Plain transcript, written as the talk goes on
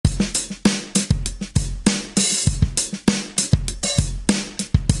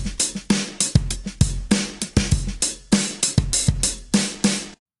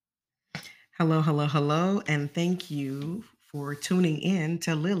Hello, hello, hello, and thank you for tuning in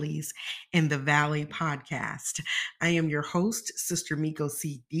to Lilies in the Valley podcast. I am your host, Sister Miko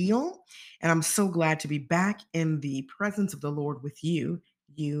C. Deal, and I'm so glad to be back in the presence of the Lord with you,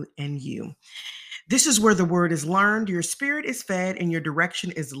 you. This is where the word is learned, your spirit is fed, and your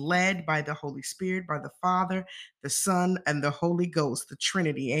direction is led by the Holy Spirit, by the Father, the Son, and the Holy Ghost, the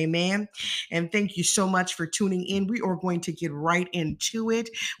Trinity. Amen. And thank you so much for tuning in. We are going to get right into it.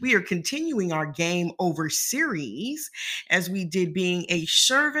 We are continuing our game over series as we did being a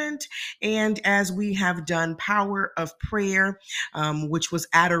servant and as we have done power of prayer, which was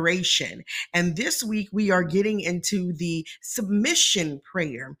adoration. And this week we are getting into the submission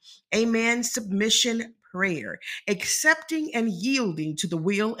prayer. Amen. Submission prayer, accepting and yielding to the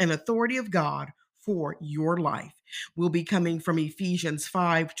will and authority of God for your life. We'll be coming from Ephesians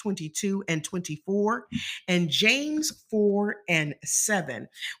 5:22 and 24 and James 4 and 7.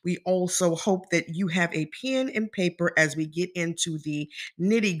 We also hope that you have a pen and paper as we get into the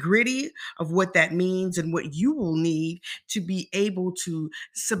nitty gritty of what that means and what you will need to be able to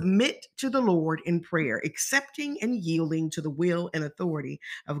submit to the Lord in prayer, accepting and yielding to the will and authority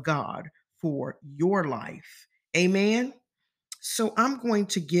of God for your life. Amen. So I'm going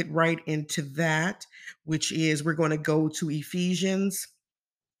to get right into that, which is we're going to go to Ephesians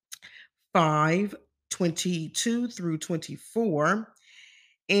 5:22 through 24.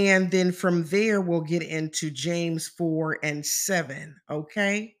 And then from there, we'll get into James 4 and 7.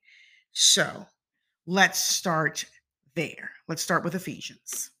 Okay. So let's start there. Let's start with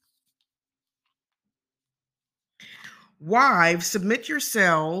Ephesians. Wives, submit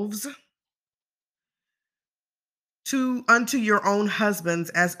yourselves unto your own husbands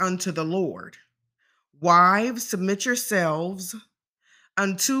as unto the Lord. Wives, submit yourselves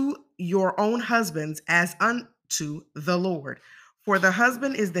unto your own husbands as unto the Lord. For the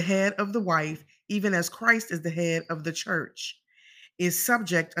husband is the head of the wife, even as Christ is the head of the church, is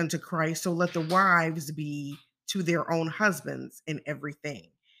subject unto Christ. So let the wives be to their own husbands in everything.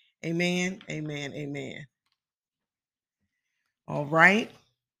 Amen, amen, amen. All right.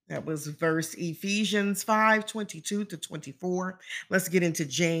 That was verse Ephesians 5:22 to 24. Let's get into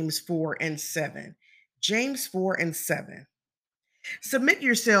James 4 and 7. James 4 and 7. Submit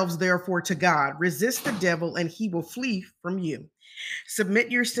yourselves, therefore, to God. Resist the devil, and he will flee from you. Submit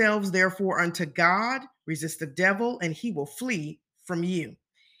yourselves, therefore, unto God. Resist the devil, and he will flee from you.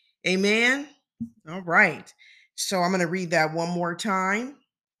 Amen. All right. So I'm going to read that one more time.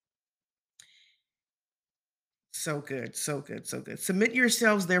 So good, so good, so good. Submit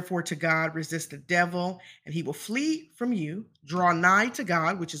yourselves, therefore, to God. Resist the devil, and he will flee from you. Draw nigh to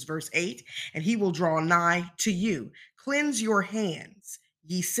God, which is verse 8, and he will draw nigh to you. Cleanse your hands,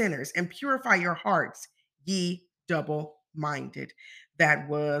 ye sinners, and purify your hearts, ye double-minded. That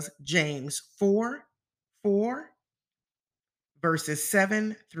was James 4, verses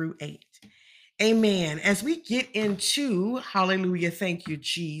 7 through 8. Amen. As we get into, hallelujah, thank you,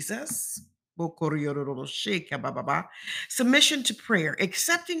 Jesus. Submission to prayer,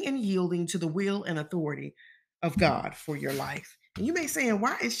 accepting and yielding to the will and authority of God for your life. And you may say, and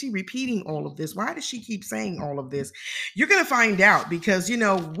why is she repeating all of this? Why does she keep saying all of this? You're going to find out because,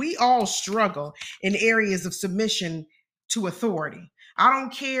 we all struggle in areas of submission to authority. I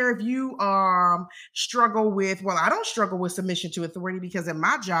don't care if you struggle with, I don't struggle with submission to authority because in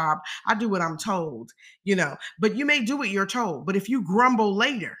my job, I do what I'm told, but you may do what you're told. But if you grumble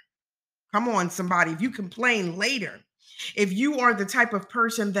later, come on, somebody, if you complain later, if you are the type of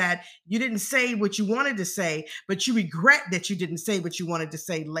person that you didn't say what you wanted to say, but you regret that you didn't say what you wanted to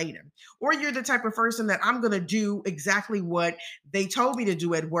say later, or you're the type of person that I'm going to do exactly what they told me to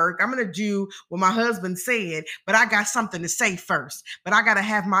do at work. I'm going to do what my husband said, but I got something to say first, but I got to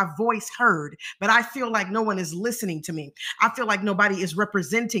have my voice heard, but I feel like no one is listening to me. I feel like nobody is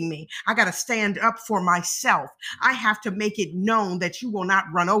representing me. I got to stand up for myself. I have to make it known that you will not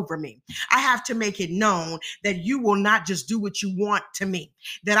run over me. I have to make it known that you will not just do what you want to me,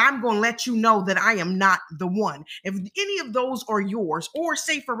 that I'm going to let you know that I am not the one. If any of those are yours, or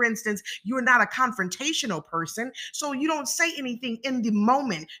say, for instance, you're not a confrontational person, so you don't say anything in the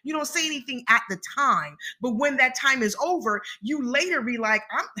moment, you don't say anything at the time, but when that time is over, you later be like,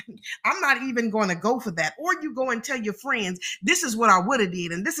 I'm not even going to go for that. Or you go and tell your friends, this is what I would have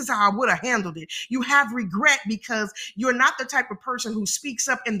did, and this is how I would have handled it. You have regret because you're not the type of person who speaks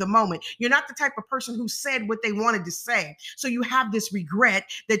up in the moment. You're not the type of person who said what they wanted to say. So you have this regret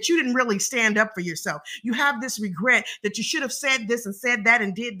that you didn't really stand up for yourself. You have this regret that you should have said this and said that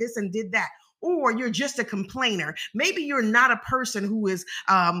and did this and did that. or you're just a complainer. Maybe you're not a person who is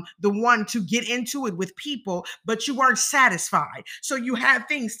the one to get into it with people, but you weren't satisfied. So you have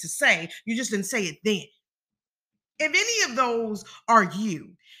things to say, you just didn't say it then. If any of those are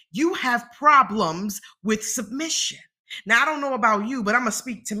you, you have problems with submission. Now, I don't know about you, but I'm going to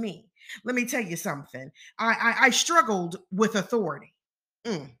speak to me. Let me tell you something. I struggled with authority.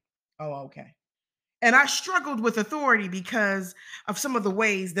 Mm. Oh, okay. And I struggled with authority because of some of the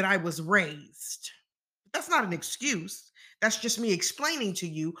ways that I was raised. That's not an excuse. That's just me explaining to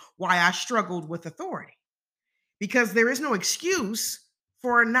you why I struggled with authority. Because there is no excuse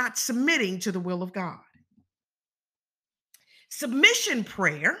for not submitting to the will of God. Submission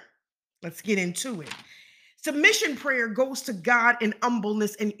prayer, let's get into it. Submission prayer goes to God in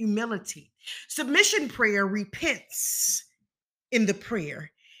humbleness and humility. Submission prayer repents in the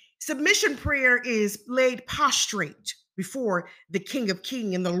prayer. Submission prayer is laid prostrate before the King of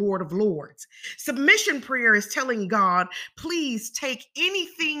Kings and the Lord of Lords. Submission prayer is telling God, please take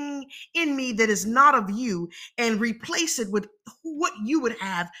anything in me that is not of you and replace it with what you would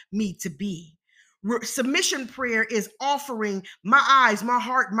have me to be. Submission prayer is offering my eyes, my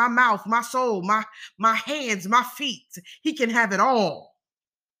heart, my mouth, my soul, my hands, my feet. He can have it all.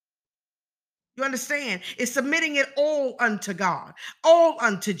 You understand? It's submitting it all unto God, all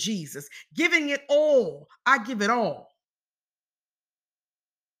unto Jesus, giving it all. I give it all.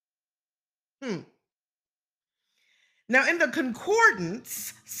 Hmm. Now, in the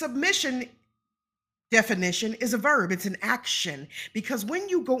concordance, submission definition is a verb, it's an action. Because when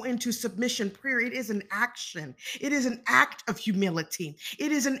you go into submission prayer, it is an action. It is an act of humility.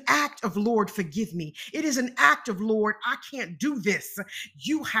 It is an act of, Lord, forgive me. It is an act of, Lord, I can't do this.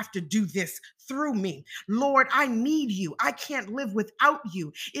 You have to do this through me. Lord, I need you. I can't live without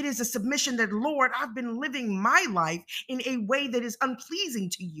you. It is a submission that, Lord, I've been living my life in a way that is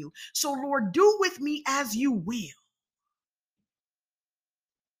unpleasing to you. So, Lord, do with me as you will.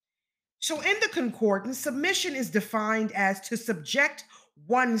 So, in the concordance, submission is defined as to subject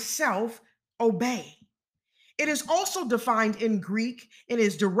oneself, obey. It is also defined in Greek and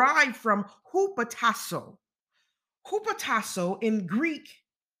is derived from hypotasso. Hypotasso in Greek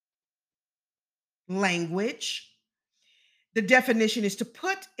language, the definition is to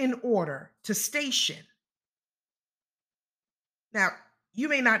put in order, to station. Now, you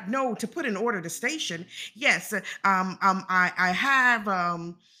may not know to put in order to station. Yes, I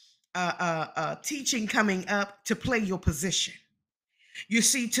have teaching coming up to play your position. You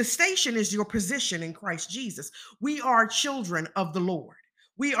see, to station is your position in Christ Jesus. We are children of the Lord.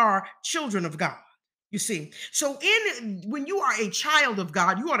 We are children of God. You see, so in when you are a child of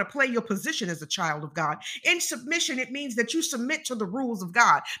God, you ought to play your position as a child of God. In submission, it means that you submit to the rules of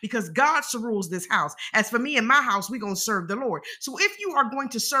God because God rules this house. As for me and my house, we're going to serve the Lord. So if you are going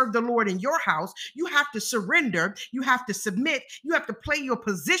to serve the Lord in your house, you have to surrender, you have to submit, you have to play your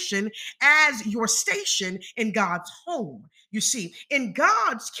position as your station in God's home. You see, in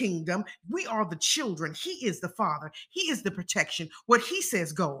God's kingdom, we are the children. He is the Father. He is the protection. What He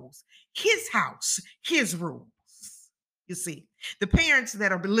says goes. His house, His rules. You see, the parents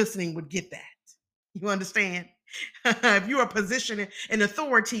that are listening would get that. You understand? If you are positioning an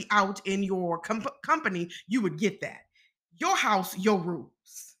authority out in your company, you would get that. Your house, your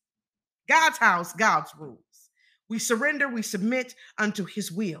rules. God's house, God's rules. We surrender, we submit unto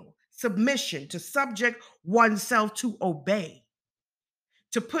His will. Submission, to subject oneself, to obey,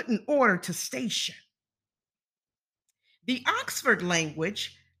 to put in order, to station. The Oxford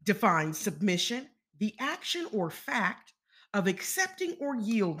language defines submission, the action or fact of accepting or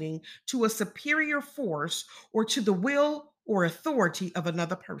yielding to a superior force or to the will or authority of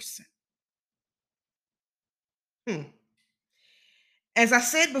another person. Hmm. As I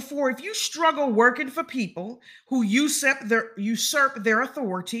said before, if you struggle working for people who usurp their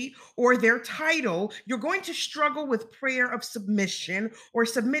authority or their title, you're going to struggle with prayer of submission or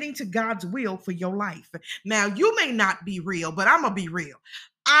submitting to God's will for your life. Now, you may not be real, but I'm going to be real.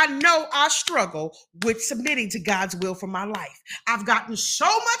 I know I struggle with submitting to God's will for my life. I've gotten so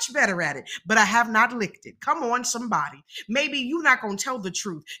much better at it, but I have not licked it. Come on, somebody. Maybe you're not going to tell the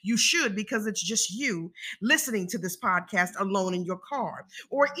truth. You should, because it's just you listening to this podcast alone in your car.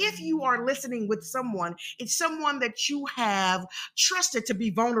 Or if you are listening with someone, it's someone that you have trusted to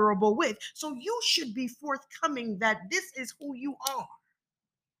be vulnerable with. So you should be forthcoming that this is who you are,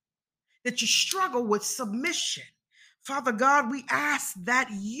 that you struggle with submission. Father God, we ask that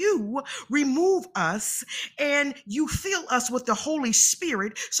you remove us and you fill us with the Holy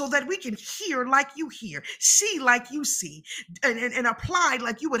Spirit so that we can hear like you hear, see like you see, and apply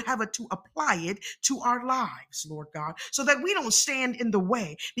like you would have it to apply it to our lives, Lord God, so that we don't stand in the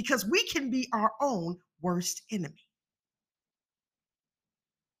way because we can be our own worst enemy.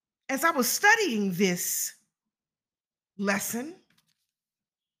 As I was studying this lesson,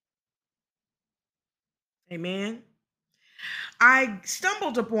 amen, I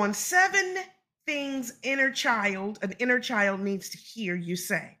stumbled upon 7 things an inner child needs to hear you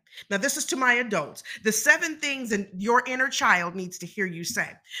say. Now, this is to my adults. The 7 things that your inner child needs to hear you say.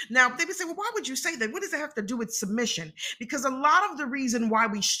 Now, they would say, well, why would you say that? What does it have to do with submission? Because a lot of the reason why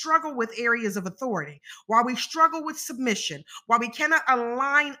we struggle with areas of authority, why we struggle with submission, why we cannot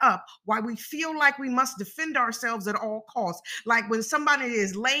align up, why we feel like we must defend ourselves at all costs, like when somebody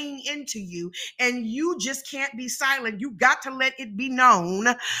is laying into you and you just can't be silent. You got to let it be known.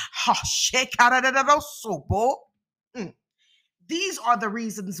 Mm. These are the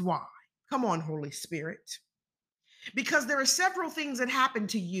reasons why. Come on, Holy Spirit. Because there are several things that happen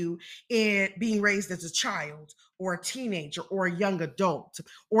to you in being raised as a child or a teenager or a young adult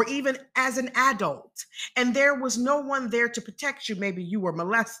or even as an adult, and there was no one there to protect you. Maybe you were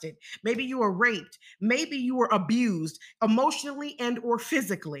molested, maybe you were raped, maybe you were abused emotionally and or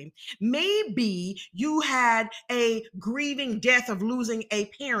physically, maybe you had a grieving death of losing a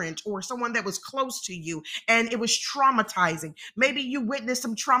parent or someone that was close to you and it was traumatizing. Maybe you witnessed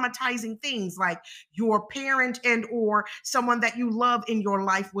some traumatizing things like your parent and or someone that you love in your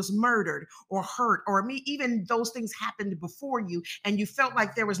life was murdered or hurt, or even those things happened before you and you felt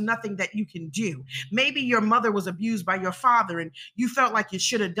like there was nothing that you can do. Maybe your mother was abused by your father and you felt like you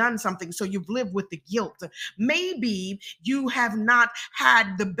should have done something, so you've lived with the guilt. Maybe you have not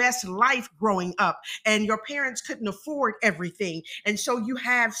had the best life growing up and your parents couldn't afford everything, and so you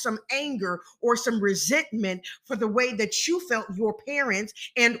have some anger or some resentment for the way that you felt your parents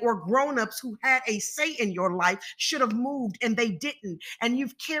and or grown-ups who had a say in your life should have moved and they didn't, and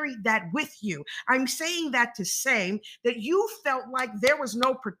you've carried that with you. I'm saying that to say that you felt like there was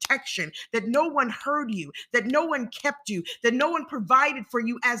no protection, that no one heard you, that no one kept you, that no one provided for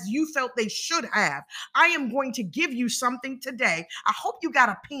you as you felt they should have. I am going to give you something today. I hope you got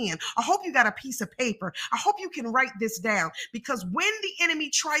a pen. I hope you got a piece of paper. I hope you can write this down, because when the enemy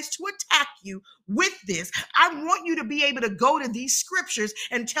tries to attack you with this, I want you to be able to go to these scriptures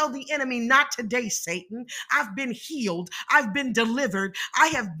and tell the enemy, not today, Satan. I've been healed. I've been delivered. I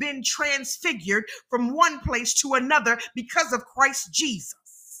have been transfigured from one place to another because of Christ Jesus.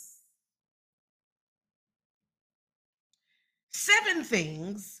 7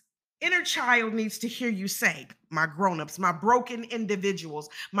 things inner child needs to hear you say, my grown-ups, my broken individuals,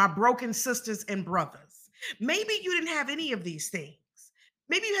 my broken sisters and brothers. Maybe you didn't have any of these things.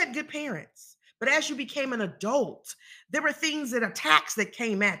 Maybe you had good parents. But as you became an adult, there were things that attacks that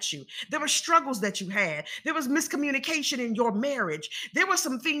came at you. There were struggles that you had. There was miscommunication in your marriage. There were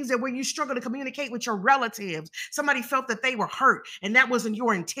some things that where you struggled to communicate with your relatives. Somebody felt that they were hurt and that wasn't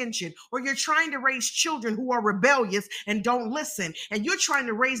your intention. Or you're trying to raise children who are rebellious and don't listen. And you're trying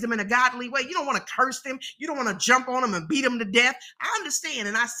to raise them in a godly way. You don't want to curse them. You don't want to jump on them and beat them to death. I understand.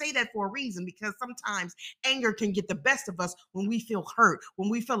 And I say that for a reason, because sometimes anger can get the best of us when we feel hurt, when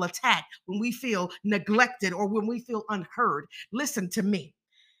we feel attacked, when we feel neglected, or when we feel unheard. Listen to me.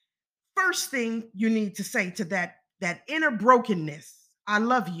 First thing you need to say to that inner brokenness, I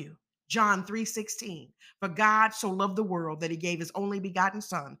love you. John 3:16. For God so loved the world that he gave his only begotten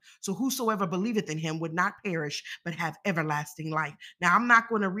son, so whosoever believeth in him would not perish but have everlasting life. Now, I'm not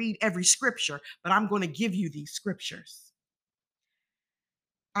going to read every scripture, but I'm going to give you these scriptures.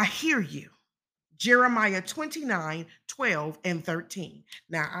 I hear you. Jeremiah 29:12 and 13.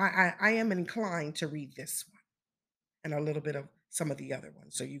 Now, I am inclined to read this one and a little bit of some of the other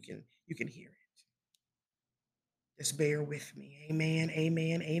ones so you can hear it. Just bear with me. Amen,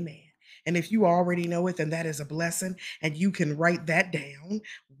 amen, amen. And if you already know it, then that is a blessing, and you can write that down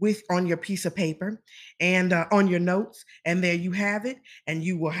with on your piece of paper and on your notes, and there you have it, and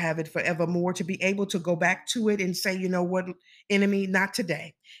you will have it forevermore to be able to go back to it and say, you know what, enemy, not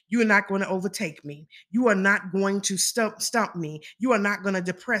today. You are not going to overtake me. You are not going to stump me. You are not going to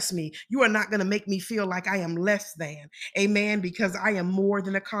depress me. You are not going to make me feel like I am less than. Amen. Because I am more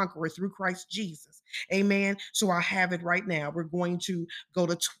than a conqueror through Christ Jesus. Amen. So I have it right now. We're going to go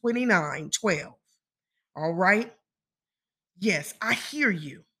to 29:12. All right. Yes, I hear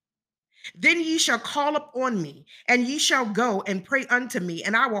you. Then ye shall call upon me, and ye shall go and pray unto me,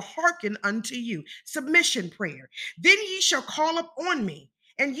 and I will hearken unto you. Submission prayer. Then ye shall call upon me,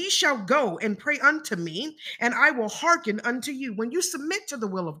 And ye shall go and pray unto me, and I will hearken unto you. When you submit to the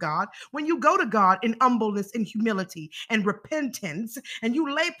will of God, when you go to God in humbleness and humility and repentance, and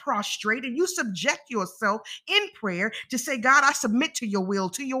you lay prostrate and you subject yourself in prayer to say, God, I submit to your will,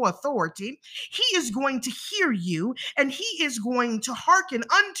 to your authority, he is going to hear you and he is going to hearken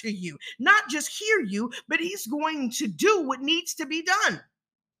unto you. Not just hear you, but he's going to do what needs to be done.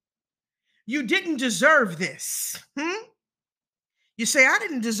 You didn't deserve this. You say, I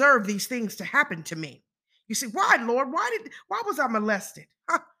didn't deserve these things to happen to me. You say, why, Lord? Why was I molested?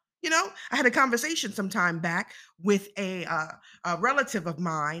 Huh. I had a conversation some time back with a relative of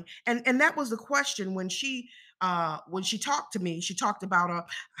mine, and that was the question when she talked to me. She talked about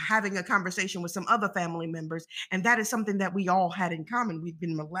having a conversation with some other family members, and that is something that we all had in common. We've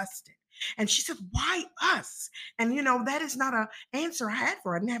been molested. And she said, why us? And that is not an answer I had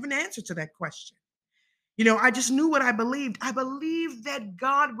for her. I didn't have an answer to that question. I just knew what I believed. I believed that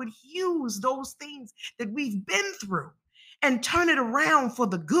God would use those things that we've been through and turn it around for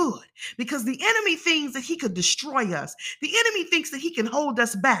the good, because the enemy thinks that he could destroy us. The enemy thinks that he can hold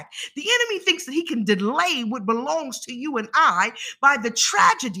us back. The enemy thinks that he can delay what belongs to you and I by the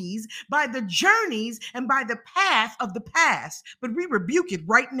tragedies, by the journeys, and by the path of the past. But we rebuke it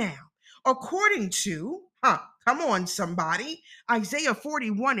right now. According to, come on, somebody, Isaiah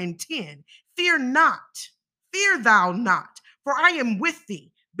 41:10. Fear not, fear thou not, for I am with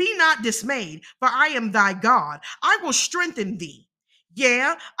thee. Be not dismayed, for I am thy God. I will strengthen thee.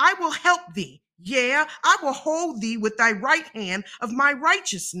 Yeah, I will help thee. Yeah, I will hold thee with thy right hand of my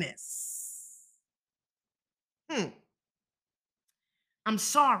righteousness. Hmm. I'm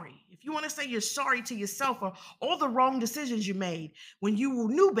sorry. If you want to say you're sorry to yourself for all the wrong decisions you made when you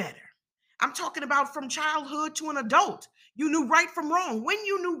knew better, I'm talking about from childhood to an adult. You knew right from wrong. When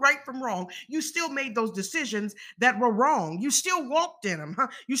you knew right from wrong, you still made those decisions that were wrong. You still walked in them.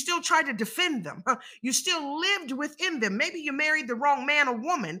 You still tried to defend them. You still lived within them. Maybe you married the wrong man or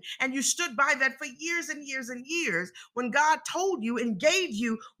woman and you stood by that for years and years and years when God told you and gave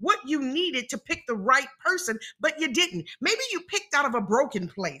you what you needed to pick the right person, but you didn't. Maybe you picked out of a broken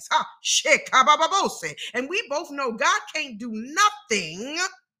place. Shit, and we both know God can't do nothing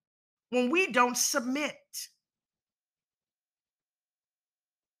when we don't submit.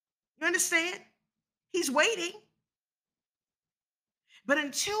 You understand? He's waiting. But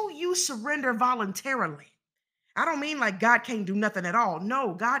until you surrender voluntarily, I don't mean like God can't do nothing at all.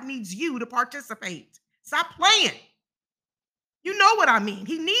 No, God needs you to participate. Stop playing. You know what I mean.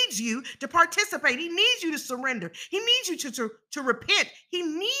 He needs you to participate. He needs you to surrender. He needs you to repent. He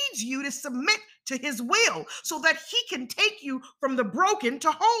needs you to submit to his will so that he can take you from the broken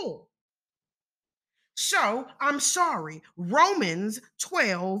to whole. So I'm sorry. Romans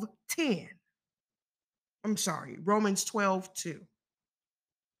 12:10. I'm sorry. Romans 12:2.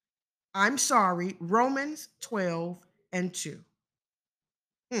 I'm sorry. Romans 12:2.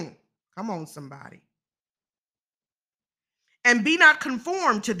 Come on, somebody. And be not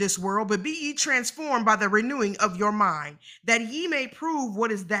conformed to this world, but be ye transformed by the renewing of your mind, that ye may prove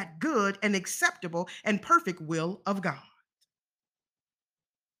what is that good and acceptable and perfect will of God.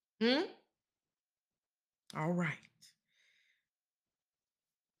 Hmm? All right.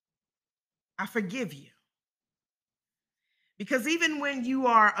 I forgive you. Because even when you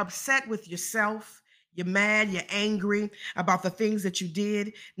are upset with yourself, you're mad, you're angry about the things that you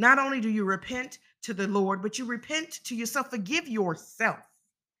did, not only do you repent to the Lord, but you repent to yourself. Forgive yourself.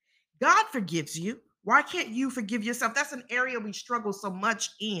 God forgives you. Why can't you forgive yourself? That's an area we struggle so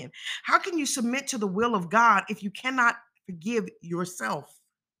much in. How can you submit to the will of God if you cannot forgive yourself?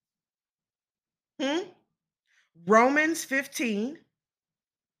 Hmm? Romans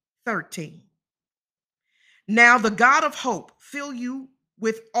 15:13. Now the God of hope fill you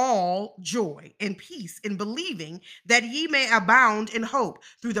with all joy and peace in believing, that ye may abound in hope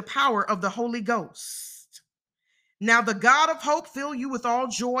through the power of the Holy Ghost. Now the God of hope fill you with all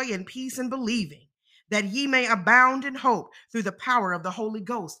joy and peace in believing, that ye may abound in hope through the power of the Holy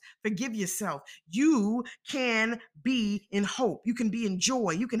Ghost. Forgive yourself. You can be in hope. You can be in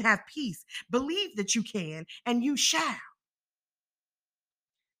joy. You can have peace. Believe that you can, and you shall.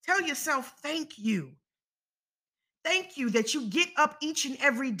 Tell yourself, thank you. Thank you that you get up each and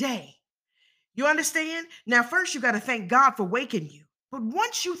every day. You understand? Now, first, you got to thank God for waking you. But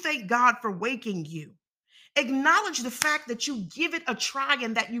once you thank God for waking you, acknowledge the fact that you give it a try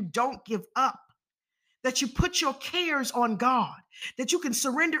and that you don't give up, that you put your cares on God, that you can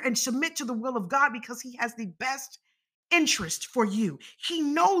surrender and submit to the will of God because he has the best interest for you. He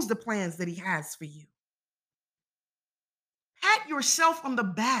knows the plans that he has for you. Pat yourself on the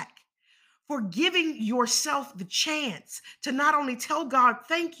back for giving yourself the chance to not only tell God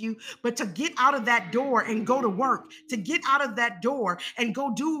thank you, but to get out of that door and go to work, to get out of that door and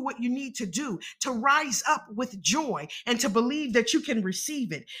go do what you need to do, to rise up with joy and to believe that you can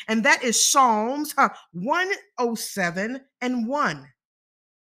receive it. And that is Psalms 107 and 1.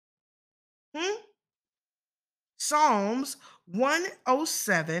 Psalms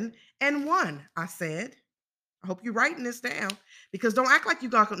 107 and 1, I said. I hope you're writing this down because don't act like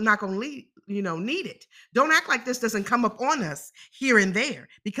you're not going to need it. Don't act like this doesn't come up on us here and there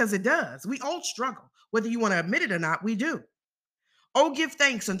because it does. We all struggle. Whether you want to admit it or not, we do. Oh, give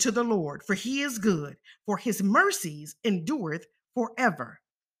thanks unto the Lord, for he is good, for his mercies endureth forever.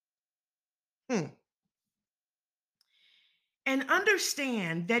 And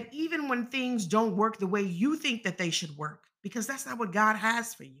understand that even when things don't work the way you think that they should work, because that's not what God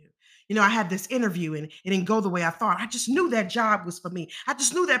has for you. I had this interview and it didn't go the way I thought. I just knew that job was for me. I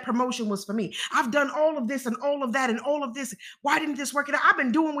just knew that promotion was for me. I've done all of this and all of that and all of this. Why didn't this work out? I've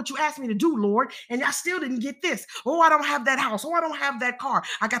been doing what you asked me to do, Lord, and I still didn't get this. Oh, I don't have that house. Oh, I don't have that car.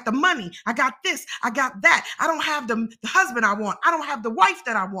 I got the money. I got this. I got that. I don't have the husband I want. I don't have the wife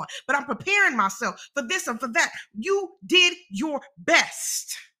that I want, but I'm preparing myself for this and for that. You did your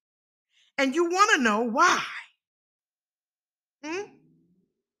best. And you want to know why.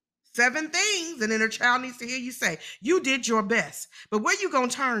 7 things an inner child needs to hear you say. You did your best. But where you going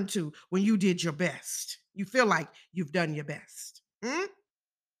to turn to when you did your best? You feel like you've done your best. 2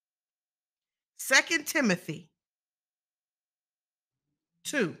 Timothy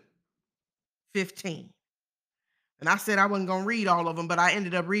 2:15. And I said I wasn't going to read all of them, but I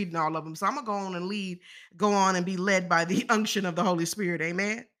ended up reading all of them. So I'm going to go on and be led by the unction of the Holy Spirit.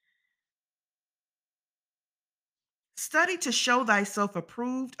 Amen. Study to show thyself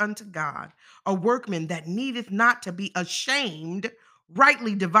approved unto God, a workman that needeth not to be ashamed,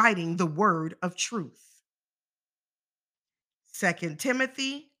 rightly dividing the word of truth. 2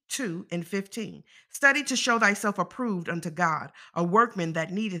 Timothy 2:15. Study to show thyself approved unto God, a workman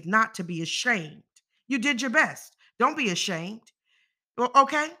that needeth not to be ashamed. You did your best. Don't be ashamed. Well,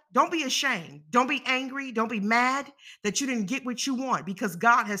 okay, don't be ashamed. Don't be angry. Don't be mad that you didn't get what you want because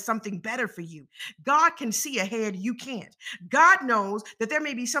God has something better for you. God can see ahead. You can't. God knows that there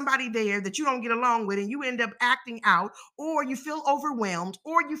may be somebody there that you don't get along with and you end up acting out, or you feel overwhelmed,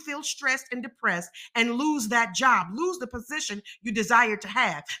 or you feel stressed and depressed and lose that job, lose the position you desire to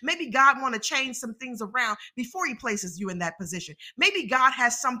have. Maybe God want to change some things around before he places you in that position. Maybe God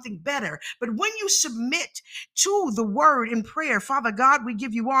has something better. But when you submit to the word in prayer, Father God, we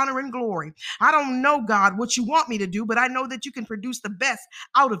give you honor and glory. I don't know, God, what you want me to do, but I know that you can produce the best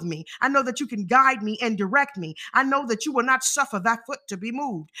out of me. I know that you can guide me and direct me. I know that you will not suffer that foot to be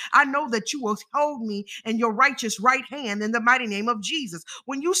moved. I know that you will hold me in your righteous right hand in the mighty name of Jesus.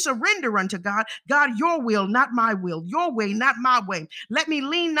 When you surrender unto God, God, your will, not my will, your way, not my way. Let me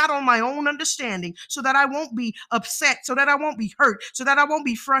lean not on my own understanding so that I won't be upset, so that I won't be hurt, so that I won't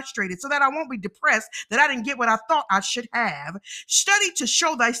be frustrated, so that I won't be depressed, that I didn't get what I thought I should have. Study to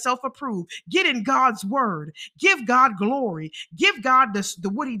show thyself approved. Get in God's word. Give God glory. Give God the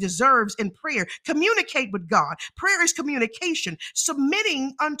what he deserves in prayer. Communicate with God. Prayer is communication,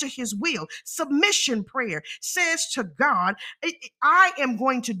 submitting unto his will. Submission prayer says to God, I am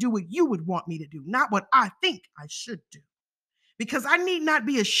going to do what you would want me to do, not what I think I should do. Because I need not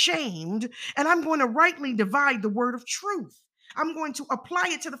be ashamed, and I'm going to rightly divide the word of truth. I'm going to apply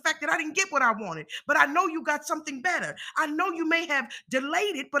it to the fact that I didn't get what I wanted, but I know you got something better. I know you may have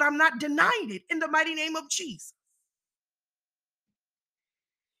delayed it, but I'm not denying it in the mighty name of Jesus.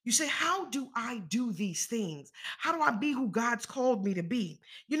 You say, how do I do these things? How do I be who God's called me to be?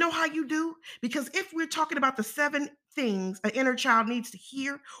 You know how you do? Because if we're talking about the 7 things an inner child needs to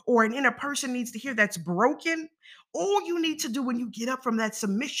hear or an inner person needs to hear that's broken, all you need to do when you get up from that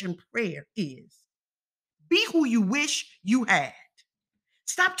submission prayer is be who you wish you had.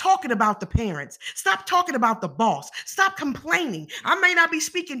 Stop talking about the parents. Stop talking about the boss. Stop complaining. I may not be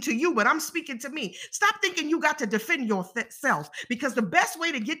speaking to you, but I'm speaking to me. Stop thinking you got to defend yourself, because the best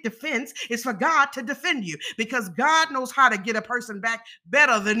way to get defense is for God to defend you, because God knows how to get a person back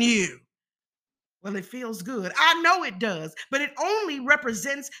better than you. Well, it feels good. I know it does, but it only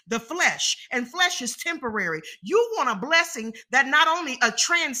represents the flesh, and flesh is temporary. You want a blessing that not only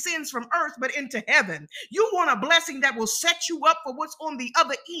transcends from earth, but into heaven. You want a blessing that will set you up for what's on the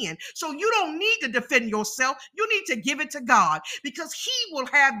other end. So you don't need to defend yourself. You need to give it to God, because he will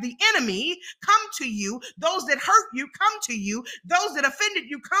have the enemy come to you. Those that hurt you come to you. Those that offended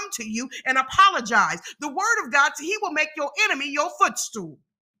you come to you and apologize. The word of God says he will make your enemy your footstool.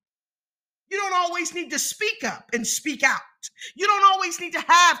 You don't always need to speak up and speak out. You don't always need to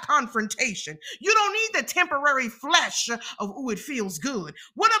have confrontation. You don't need the temporary flesh of, oh, it feels good.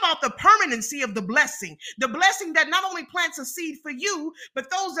 What about the permanency of the blessing? The blessing that not only plants a seed for you, but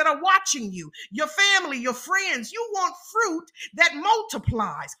those that are watching you, your family, your friends. You want fruit that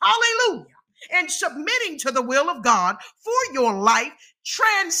multiplies. Hallelujah. And submitting to the will of God for your life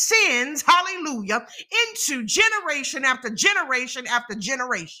transcends, hallelujah, into generation after generation after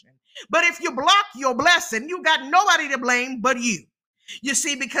generation. But if you block your blessing, you got nobody to blame but you. You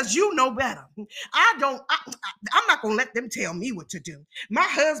see, because you know better. I'm not going to let them tell me what to do. My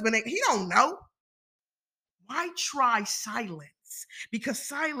husband, he don't know. Why try silence? Because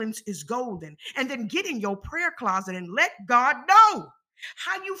silence is golden. And then get in your prayer closet and let God know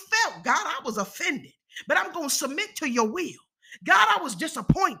how you felt. God, I was offended, but I'm going to submit to your will. God, I was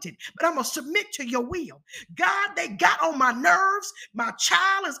disappointed, but I'm going to submit to your will. God, they got on my nerves. My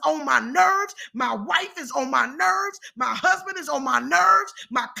child is on my nerves. My wife is on my nerves. My husband is on my nerves.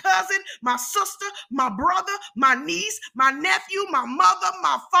 My cousin, my sister, my brother, my niece, my nephew, my mother,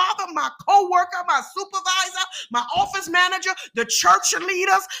 my father, my co-worker, my supervisor, my office manager, the church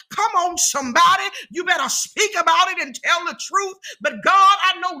leaders. Come on, somebody. You better speak about it and tell the truth. But God,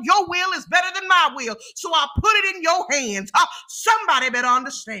 I know your will is better than my will. So I put it in your hands. Somebody better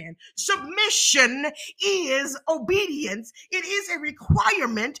understand. Submission is obedience. It is a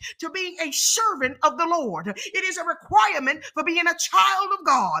requirement to being a servant of the Lord. It is a requirement for being a child of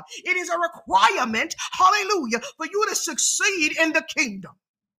God. It is a requirement, hallelujah, for you to succeed in the kingdom.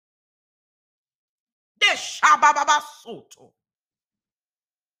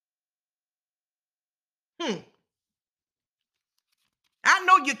 I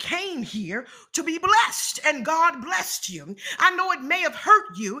know you came here to be blessed, and God blessed you. I know it may have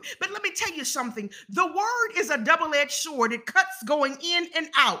hurt you, but let me tell you something. The word is a double-edged sword. It cuts going in and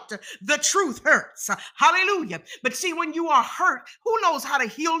out. The truth hurts. Hallelujah. But see, when you are hurt, who knows how to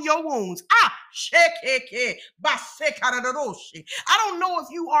heal your wounds? I don't know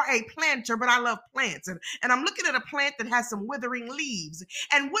if you are a planter, but I love plants. And I'm looking at a plant that has some withering leaves.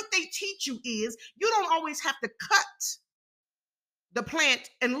 And what they teach you is you don't always have to cut the plant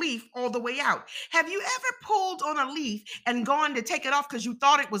and leaf all the way out. Have you ever pulled on a leaf and gone to take it off because you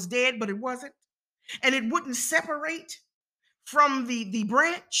thought it was dead, but it wasn't? And it wouldn't separate from the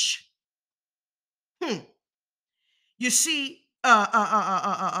branch? You see, let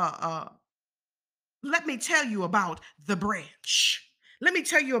me tell you about the branch. Let me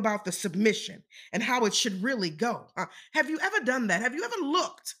tell you about the submission and how it should really go. Have you ever done that? Have you ever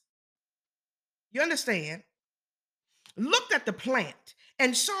looked? You understand? Looked at the plant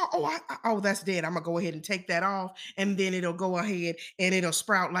and saw, oh, that's dead. I'm gonna go ahead and take that off, and then it'll go ahead and it'll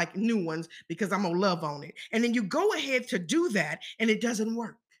sprout like new ones because I'm gonna love on it. And then you go ahead to do that, and it doesn't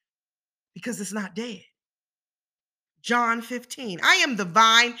work because it's not dead. John 15, I am the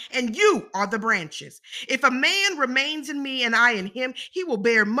vine and you are the branches. If a man remains in me and I in him, he will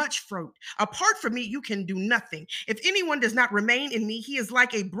bear much fruit. Apart from me, you can do nothing. If anyone does not remain in me, he is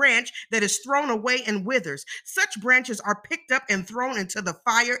like a branch that is thrown away and withers. Such branches are picked up and thrown into the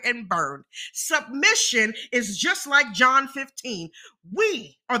fire and burned. Submission is just like John 15.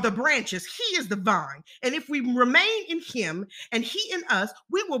 We are the branches, he is the vine. And if we remain in him and he in us,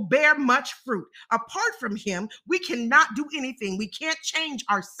 we will bear much fruit. Apart from him, we cannot do anything. We can't change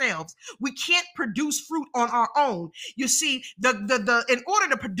ourselves. We can't produce fruit on our own. You see, in order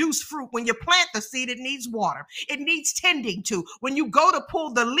to produce fruit, when you plant the seed, it needs water. It needs tending to. When you go to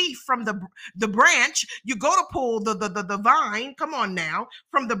pull the leaf from the branch, you go to pull the vine, come on now,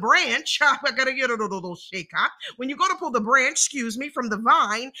 from the branch. When you go to pull the branch, from the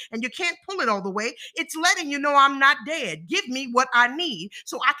vine, and you can't pull it all the way, it's letting you know I'm not dead. Give me what I need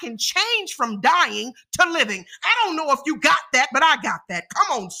so I can change from dying to living. I don't know if you got that, but I got that.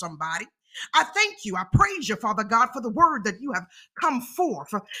 Come on, somebody. I thank you. I praise you, Father God, for the word that you have come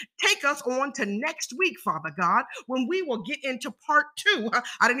forth. Take us on to next week, Father God, when we will get into part 2.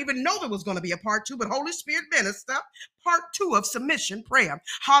 I didn't even know there was going to be a part 2, but Holy Spirit minister, part 2 of submission prayer.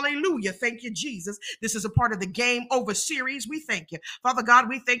 Hallelujah. Thank you, Jesus. This is a part of the Game Over series. We thank you. Father God,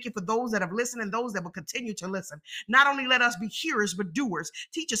 we thank you for those that have listened and those that will continue to listen. Not only let us be hearers, but doers.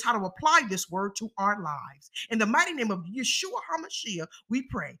 Teach us how to apply this word to our lives. In the mighty name of Yeshua HaMashiach, we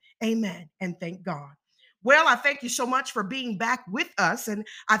pray. Amen. And thank God. Well, I thank you so much for being back with us. And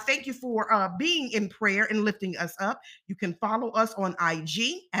I thank you for being in prayer and lifting us up. You can follow us on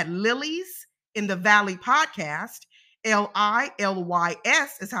IG at Lilies in the Valley Podcast.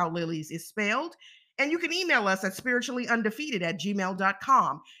 Lilys is how Lilies is spelled. And you can email us at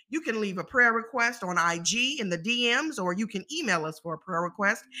spirituallyundefeated@gmail.com. You can leave a prayer request on IG in the DMs, or you can email us for a prayer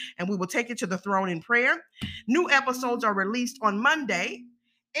request, and we will take it to the throne in prayer. New episodes are released on Monday,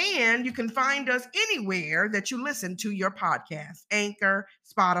 and you can find us anywhere that you listen to your podcast: Anchor,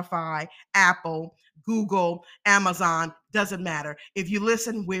 Spotify, Apple, Google, Amazon, doesn't matter. If you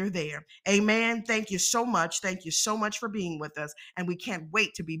listen, we're there. Amen. Thank you so much. Thank you so much for being with us. And we can't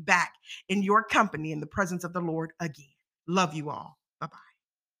wait to be back in your company in the presence of the Lord again. Love you all. Bye-bye.